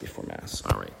before Mass.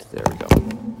 All right, there we go.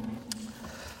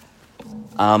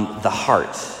 The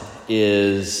heart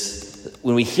is,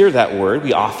 when we hear that word,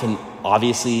 we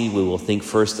will think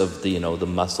first of the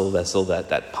muscle vessel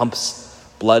that pumps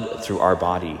blood through our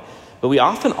body. But we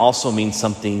often also mean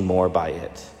something more by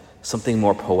it, something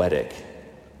more poetic.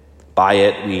 By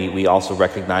it, we also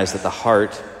recognize that the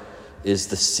heart is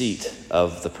the seat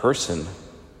of the person.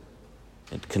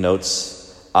 It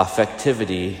connotes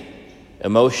affectivity,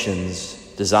 emotions,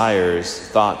 desires,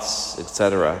 thoughts,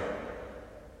 etc.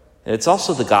 And it's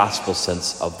also the gospel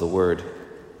sense of the word.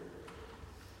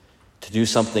 To do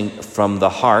something from the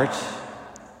heart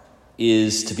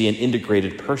is to be an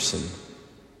integrated person,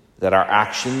 that our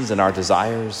actions and our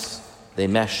desires, they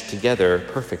mesh together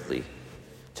perfectly.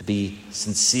 To be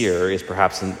sincere is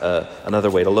perhaps another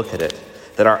way to look at it,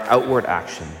 that our outward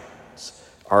actions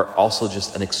are also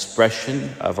just an expression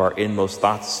of our inmost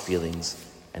thoughts, feelings,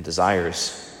 and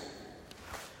desires.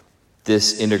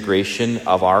 This integration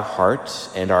of our heart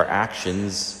and our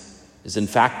actions is in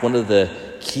fact one of the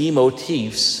key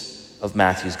motifs of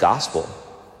Matthew's gospel.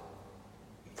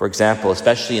 For example,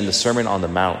 especially in the Sermon on the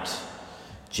Mount,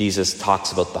 Jesus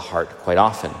talks about the heart quite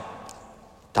often.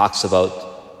 Talks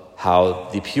about how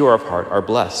the pure of heart are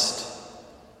blessed.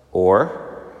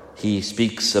 Or he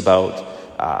speaks about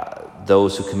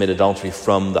those who commit adultery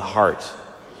from the heart.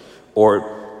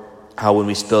 Or how when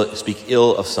we speak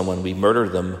ill of someone, we murder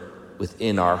them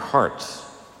within our heart.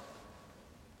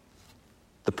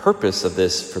 The purpose of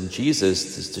this from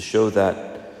Jesus is to show that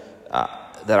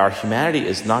our humanity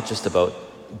is not just about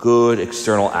good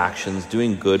external actions,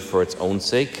 doing good for its own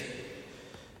sake,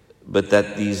 but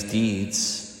that these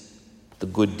deeds, the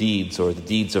good deeds or the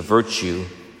deeds of virtue,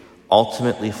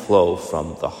 ultimately flow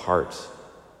from the heart.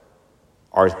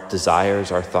 Our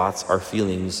desires, our thoughts, our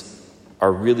feelings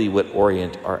are really what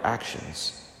orient our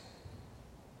actions.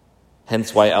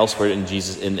 Hence why elsewhere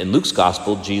in Luke's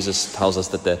gospel, Jesus tells us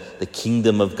that the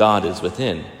kingdom of God is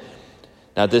within.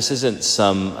 Now, this isn't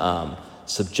some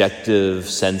subjective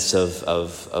sense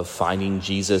of finding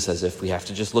Jesus as if we have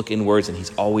to just look inwards and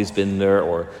he's always been there,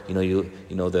 or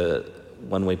the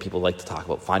one way people like to talk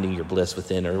about finding your bliss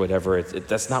within or whatever.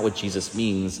 That's not what Jesus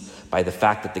means by the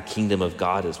fact that the kingdom of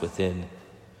God is within.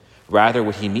 Rather,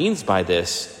 what he means by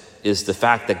this is the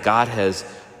fact that God has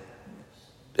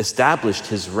established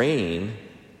his reign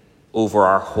over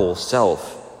our whole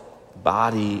self,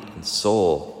 body and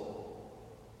soul.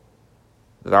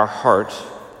 That our heart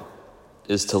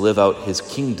is to live out his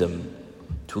kingdom,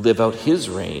 to live out his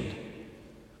reign,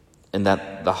 and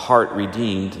that the heart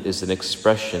redeemed is an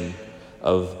expression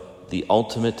of the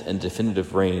ultimate and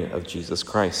definitive reign of Jesus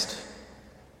Christ.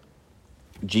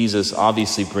 Jesus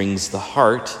obviously brings the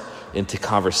heart into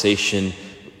conversation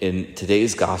in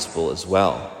today's gospel as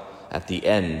well. At the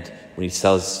end, when he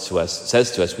says to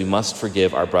us, we must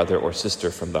forgive our brother or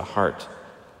sister from the heart.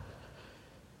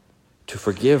 To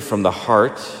forgive from the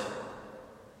heart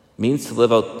means to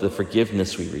live out the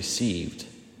forgiveness we received,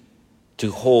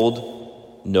 to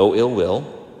hold no ill will,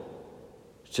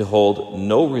 to hold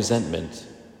no resentment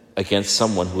against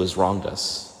someone who has wronged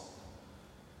us.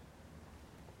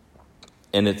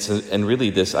 And really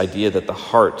this idea that the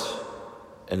heart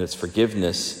and its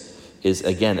forgiveness is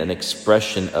again an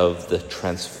expression of the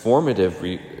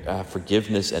transformative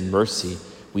forgiveness and mercy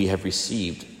we have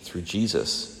received through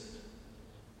Jesus.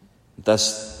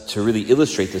 Thus, to really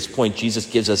illustrate this point, Jesus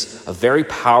gives us a very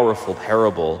powerful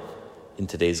parable in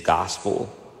today's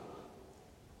gospel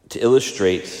to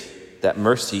illustrate that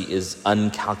mercy is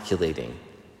uncalculating.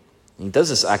 And he does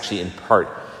this actually in part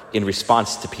in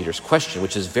response to Peter's question,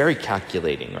 which is very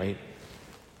calculating, right?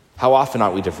 How often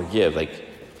ought we to forgive? Like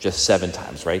just 7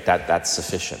 times, right? That's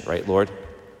sufficient, right, Lord?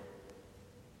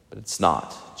 But it's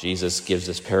not. Jesus gives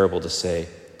this parable to say,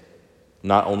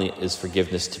 not only is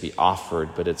forgiveness to be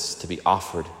offered, but it's to be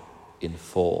offered in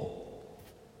full.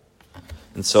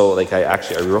 And so,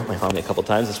 I wrote my homily a couple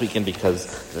times this weekend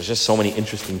because there's just so many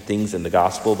interesting things in the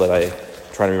gospel, but I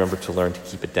try to remember to learn to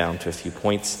keep it down to a few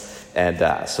points.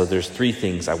 And so there's 3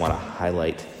 things I want to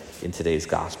highlight in today's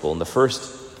gospel. And the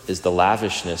first is the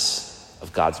lavishness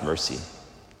of God's mercy.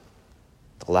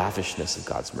 The lavishness of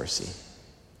God's mercy.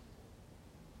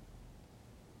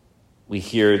 We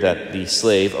hear that the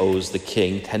slave owes the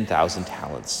king 10,000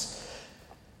 talents.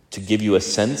 To give you a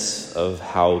sense of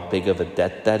how big of a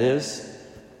debt that is,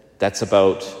 that's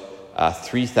about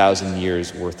 3,000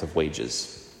 years worth of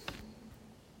wages.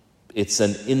 It's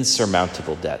an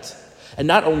insurmountable debt. And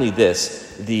not only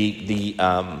this, the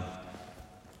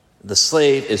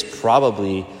slave is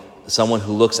probably someone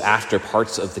who looks after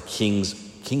parts of the king's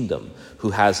kingdom, who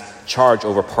has charge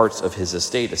over parts of his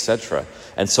estate, etc.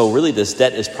 And so really this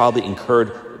debt is probably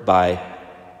incurred by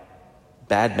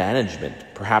bad management,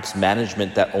 perhaps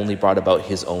management that only brought about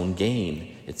his own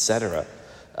gain, etc.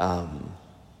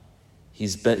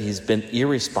 He's been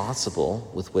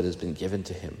irresponsible with what has been given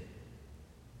to him.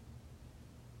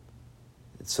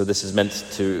 So this is meant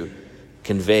to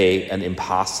convey an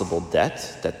impossible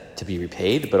debt to be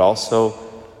repaid, but also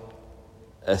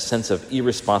a sense of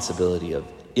irresponsibility, of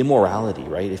immorality,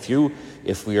 right?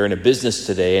 If we are in a business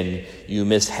today and you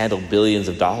mishandle billions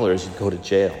of dollars, you go to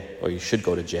jail, or you should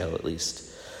go to jail at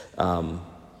least,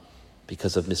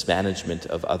 because of mismanagement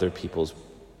of other people's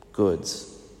goods.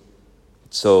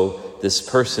 So this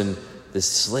person, this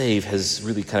slave, has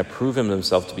really kind of proven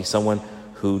himself to be someone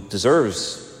who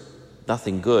deserves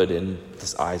nothing good in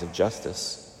the eyes of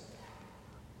justice.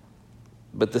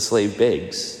 But the slave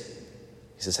begs.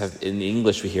 He says, in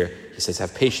English he says,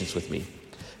 have patience with me.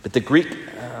 But the Greek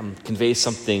conveys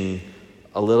something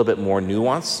a little bit more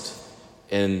nuanced,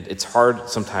 and it's hard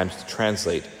sometimes to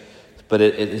translate. But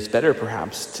it is better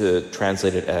perhaps to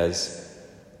translate it as,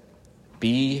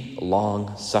 be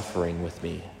long-suffering with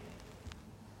me.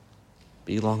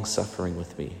 Be long-suffering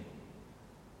with me.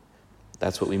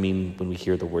 That's what we mean when we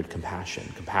hear the word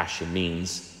compassion. Compassion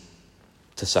means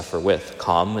to suffer with.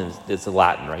 Com, it's the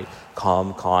Latin, right?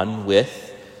 Con,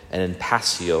 with, and then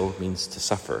passio means to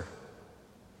suffer.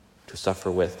 To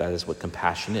suffer with, that is what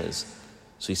compassion is.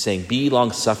 So he's saying, be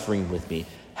long-suffering with me.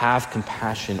 Have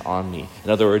compassion on me.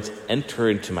 In other words, enter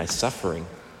into my suffering.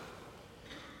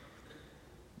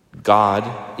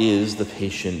 God is the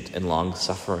patient and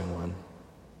long-suffering one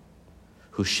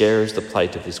who shares the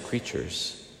plight of his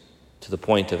creatures to the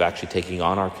point of actually taking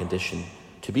on our condition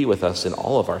to be with us in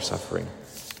all of our suffering.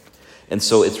 And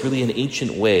so it's really an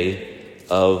ancient way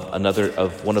of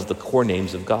one of the core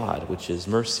names of God, which is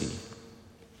mercy.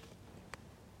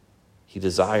 He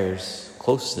desires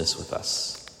closeness with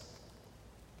us.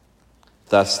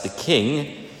 Thus, the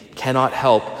king cannot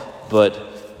help but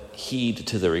heed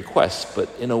to the request, but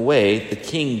in a way, the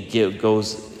king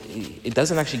it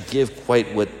doesn't actually give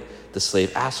quite what the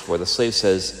slave asked for. The slave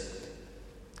says,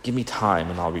 give me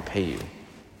time and I'll repay you.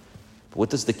 But what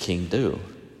does the king do?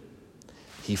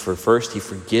 He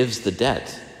forgives the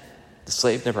debt. The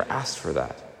slave never asked for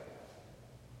that.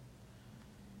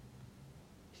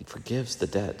 He forgives the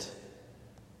debt.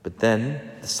 But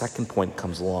then the second point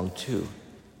comes along too.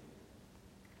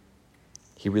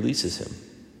 He releases him.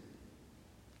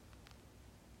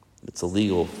 It's a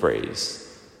legal phrase,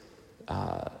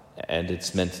 and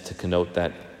it's meant to connote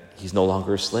that he's no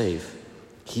longer a slave.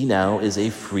 He now is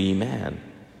a free man.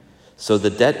 So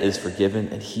the debt is forgiven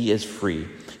and he is free.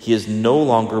 He is no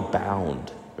longer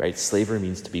bound, right? Slavery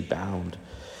means to be bound.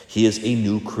 He is a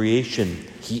new creation.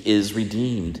 He is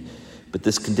redeemed. But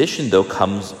this condition, though,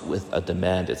 comes with a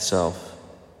demand itself.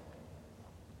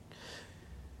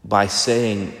 By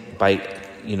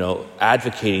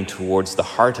advocating towards the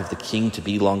heart of the king to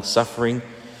be long-suffering,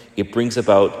 it brings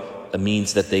about a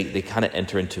means that they kind of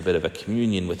enter into a bit of a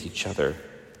communion with each other.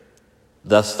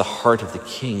 Thus, the heart of the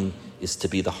king is to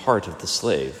be the heart of the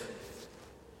slave.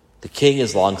 The king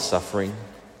is long-suffering.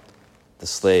 The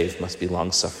slave must be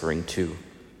long-suffering too.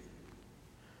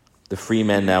 The free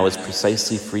man now is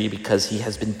precisely free because he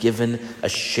has been given a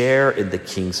share in the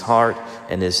king's heart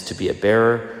and is to be a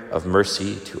bearer of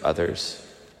mercy to others.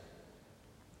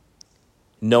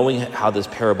 Knowing how this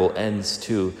parable ends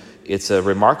too, it's a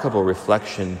remarkable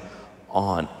reflection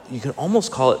on, you can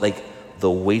almost call it like the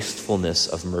wastefulness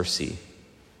of mercy.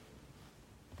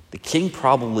 The king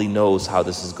probably knows how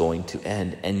this is going to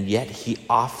end, and yet he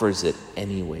offers it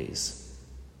anyways.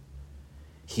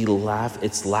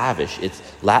 It's lavish.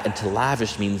 To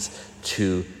lavish means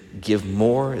to give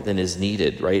more than is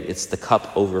needed, right? It's the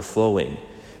cup overflowing.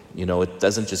 It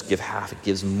doesn't just give half, it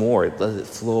gives more. It lets it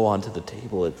flow onto the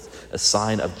table. It's a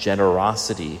sign of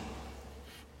generosity.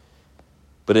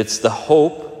 But it's the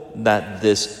hope that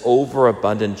this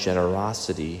overabundant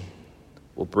generosity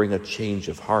will bring a change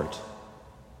of heart.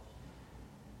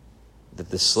 That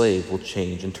the slave will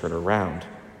change and turn around.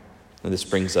 And this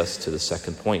brings us to the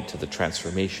second point, to the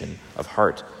transformation of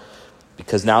heart.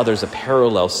 Because now there's a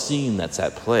parallel scene that's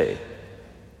at play,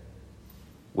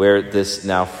 where this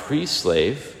now free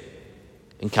slave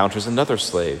encounters another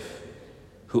slave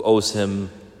who owes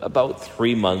him about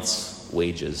 3 months'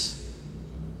 wages,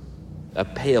 a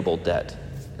payable debt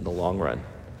in the long run.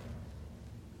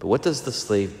 But what does the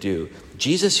slave do?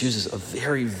 Jesus uses a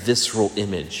very visceral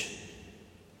image.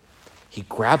 He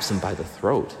grabs him by the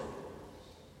throat.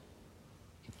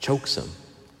 He chokes him.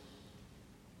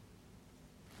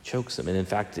 And in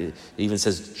fact, it even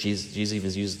says, Jesus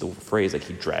even uses the phrase, like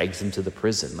he drags him to the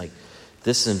prison. Like,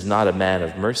 this is not a man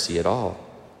of mercy at all.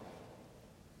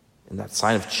 And that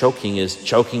sign of choking is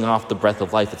choking off the breath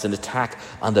of life. It's an attack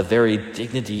on the very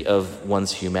dignity of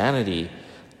one's humanity,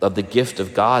 of the gift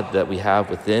of God that we have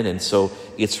within. And so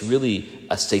it's really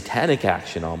a satanic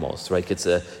action almost, right? It's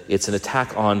an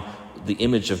attack on the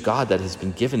image of God that has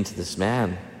been given to this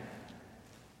man.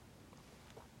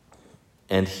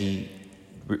 And he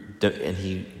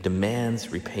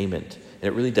demands repayment. And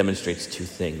it really demonstrates two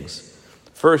things.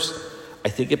 First, I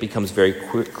think it becomes very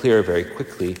clear very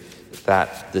quickly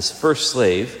that this first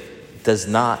slave does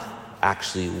not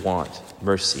actually want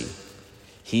mercy.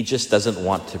 He just doesn't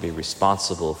want to be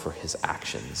responsible for his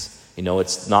actions.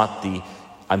 It's not the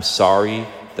I'm sorry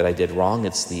that I did wrong,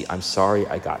 it's the I'm sorry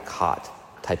I got caught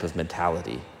type of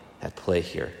mentality at play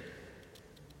here.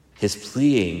 His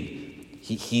pleading,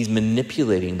 he's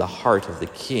manipulating the heart of the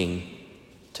king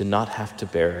to not have to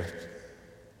bear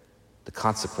the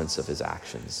consequence of his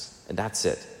actions. And that's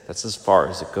it. That's as far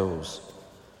as it goes.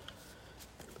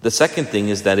 The second thing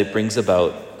is that it brings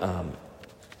about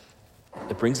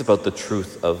the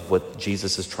truth of what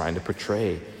Jesus is trying to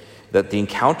portray, that the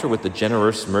encounter with the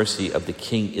generous mercy of the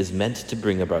king is meant to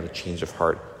bring about a change of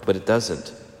heart, but it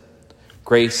doesn't.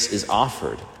 Grace is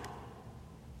offered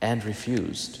and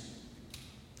refused,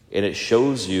 and it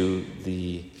shows you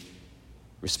the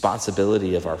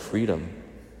responsibility of our freedom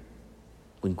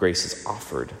when grace is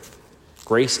offered.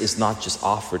 Grace is not just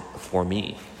offered for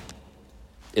me.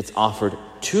 It's offered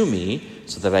to me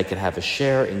so that I can have a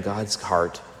share in God's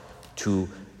heart to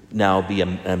now be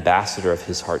an ambassador of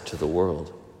his heart to the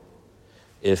world.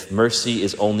 If mercy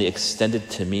is only extended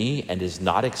to me and is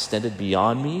not extended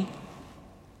beyond me,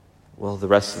 well, the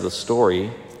rest of the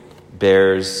story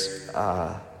bears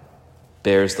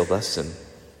the lesson.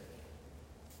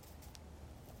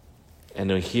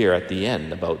 And we hear at the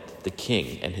end about the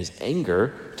king and his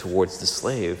anger towards the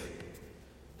slave.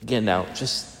 Again, now,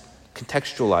 just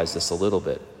contextualize this a little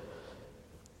bit.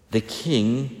 The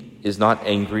king is not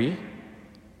angry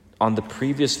on the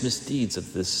previous misdeeds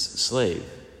of this slave.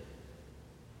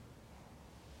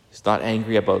 He's not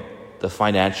angry about the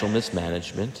financial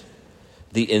mismanagement,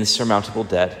 the insurmountable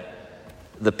debt,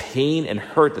 the pain and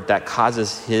hurt that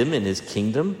causes him and his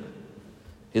kingdom,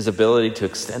 his ability to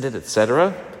extend it,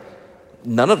 etc.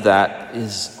 None of that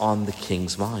is on the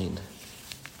king's mind.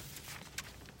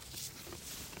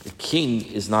 The king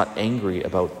is not angry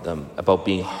about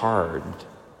being harmed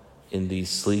in these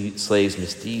slaves'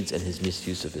 misdeeds and his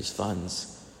misuse of his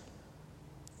funds.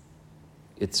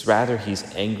 It's rather he's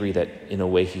angry that in a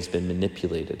way he's been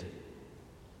manipulated.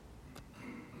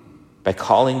 By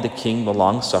calling the king the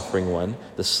long-suffering one,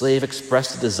 the slave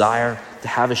expressed a desire to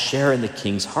have a share in the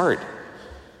king's heart.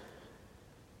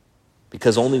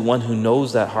 Because only one who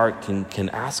knows that heart can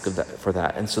ask for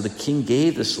that. And so the king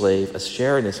gave the slave a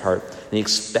share in his heart, and he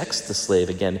expects the slave,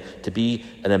 again, to be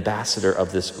an ambassador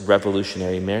of this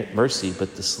revolutionary mercy,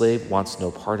 but the slave wants no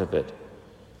part of it.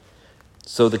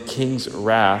 So the king's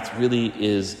wrath really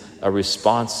is a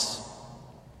response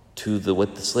to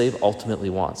what the slave ultimately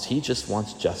wants. He just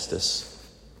wants justice.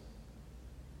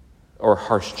 Or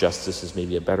harsh justice is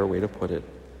maybe a better way to put it.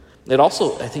 It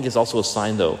also, I think, is also a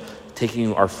sign, though,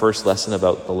 taking our first lesson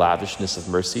about the lavishness of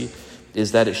mercy,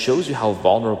 is that it shows you how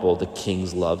vulnerable the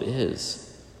king's love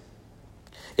is.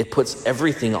 It puts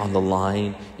everything on the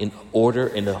line in order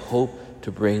and a hope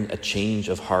to bring a change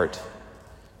of heart.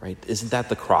 Right? Isn't that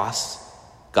the cross?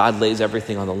 God lays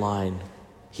everything on the line.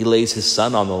 He lays his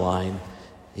son on the line.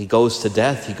 He goes to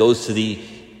death. He goes to the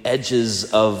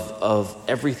edges of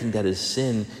everything that is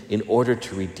sin in order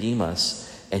to redeem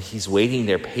us. And he's waiting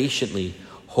there patiently,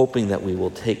 hoping that we will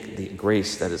take the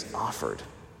grace that is offered.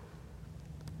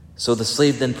 So the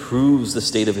slave then proves the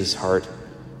state of his heart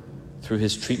through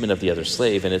his treatment of the other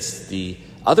slave. And it's the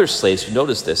other slaves who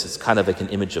notice this. It's kind of like an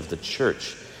image of the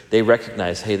church. They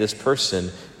recognize, hey, this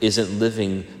person isn't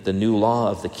living the new law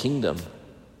of the kingdom.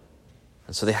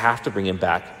 And so they have to bring him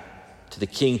back to the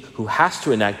king, who has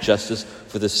to enact justice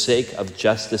for the sake of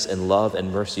justice and love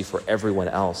and mercy for everyone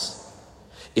else.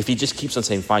 If he just keeps on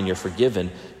saying, fine, you're forgiven,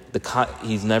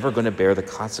 he's never going to bear the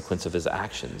consequence of his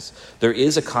actions. There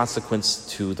is a consequence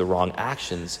to the wrong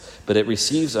actions, but it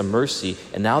receives a mercy,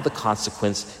 and now the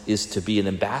consequence is to be an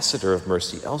ambassador of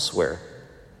mercy elsewhere.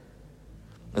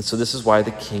 And so this is why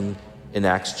the king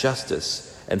enacts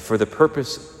justice. And for the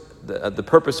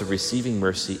purpose of receiving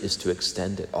mercy is to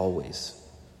extend it always.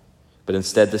 But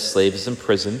instead, the slave is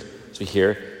imprisoned, as we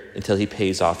hear, until he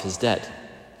pays off his debt.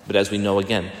 But as we know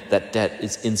again, that debt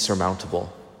is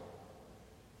insurmountable.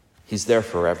 He's there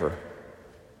forever.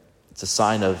 It's a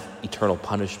sign of eternal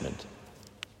punishment,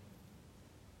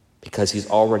 because he's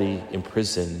already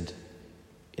imprisoned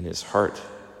in his heart.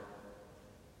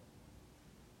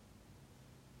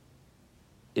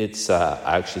 It's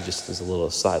actually, just as a little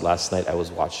aside, last night I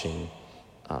was watching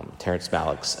Terrence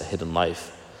Malick's A Hidden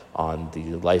Life on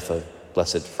the life of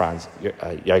Blessed Franz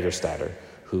Jägerstätter,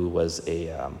 who was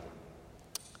a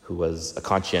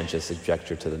conscientious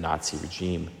objector to the Nazi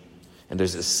regime. And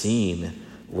there's a scene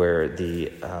where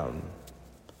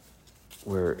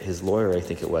where his lawyer, I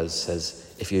think it was,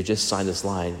 says, "If you just sign this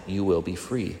line, you will be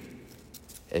free."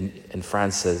 And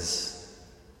Franz says,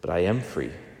 "But I am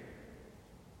free."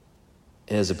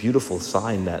 And it's a beautiful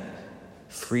sign that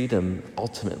freedom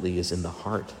ultimately is in the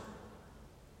heart.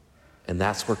 And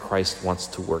that's where Christ wants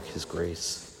to work his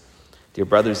grace. Dear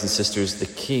brothers and sisters, the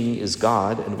King is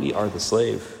God and we are the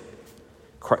slave.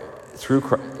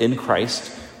 In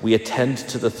Christ, we attend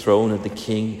to the throne of the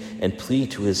King and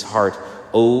plead to his heart,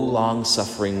 "O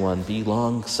long-suffering one, be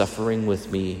long-suffering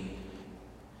with me."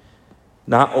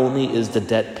 Not only is the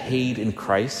debt paid in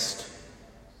Christ,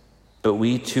 but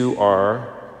we too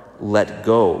are let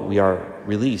go. We are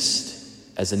released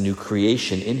as a new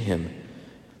creation in him,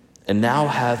 and now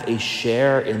have a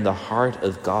share in the heart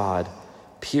of God,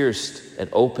 pierced and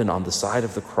open on the side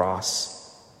of the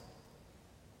cross.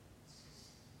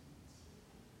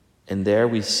 And there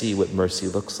we see what mercy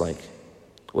looks like,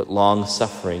 what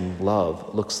long-suffering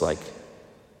love looks like,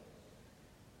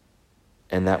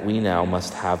 and that we now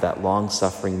must have that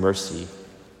long-suffering mercy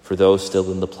for those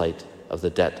still in the plight of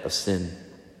the debt of sin.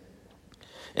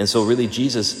 And so really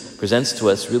Jesus presents to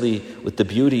us really with the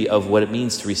beauty of what it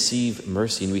means to receive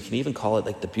mercy. And we can even call it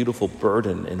like the beautiful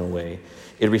burden in a way.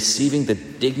 In receiving the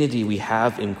dignity we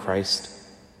have in Christ,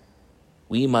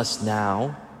 we must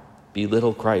now be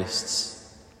little Christs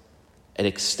and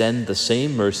extend the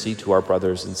same mercy to our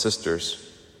brothers and sisters.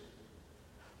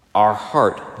 Our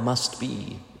heart must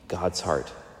be God's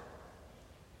heart,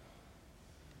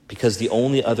 because the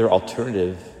only other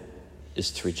alternative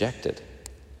is to reject it.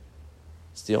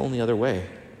 It's the only other way.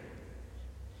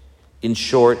 In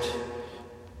short,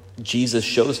 Jesus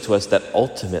shows to us that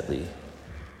ultimately,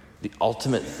 the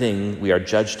ultimate thing we are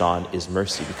judged on is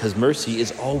mercy, because mercy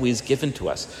is always given to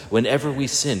us. Whenever we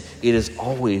sin, it is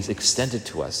always extended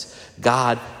to us.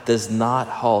 God does not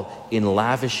halt in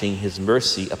lavishing his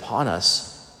mercy upon us.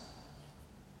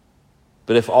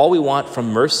 But if all we want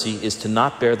from mercy is to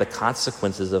not bear the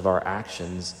consequences of our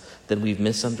actions, then we've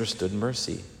misunderstood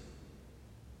mercy.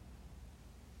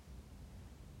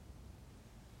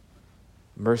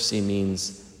 Mercy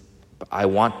means I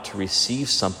want to receive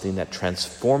something that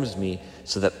transforms me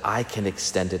so that I can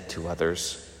extend it to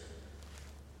others.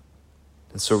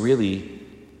 And so really,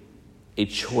 a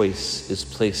choice is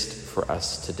placed for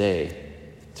us today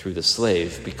through the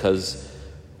slave, because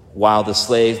while the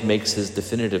slave makes his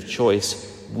definitive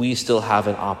choice, we still have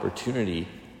an opportunity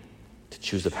to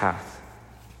choose a path.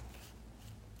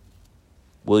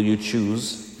 Will you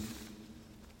choose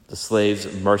the slave's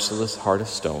merciless heart of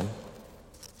stone,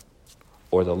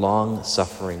 or the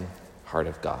long-suffering heart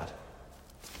of God?